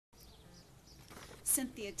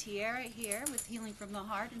Cynthia Tierra here with Healing from the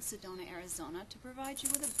Heart in Sedona, Arizona, to provide you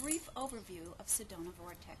with a brief overview of Sedona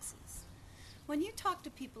Vortexes. When you talk to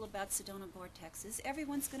people about Sedona Vortexes,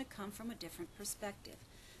 everyone's going to come from a different perspective.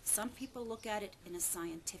 Some people look at it in a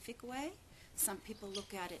scientific way, some people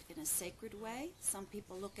look at it in a sacred way, some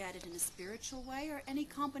people look at it in a spiritual way, or any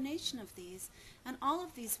combination of these, and all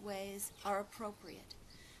of these ways are appropriate.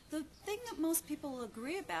 The thing that most people will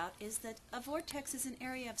agree about is that a vortex is an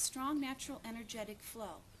area of strong natural energetic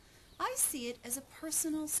flow. I see it as a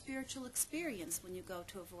personal spiritual experience when you go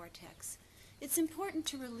to a vortex. It's important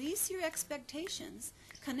to release your expectations,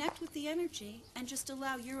 connect with the energy, and just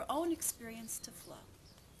allow your own experience to flow.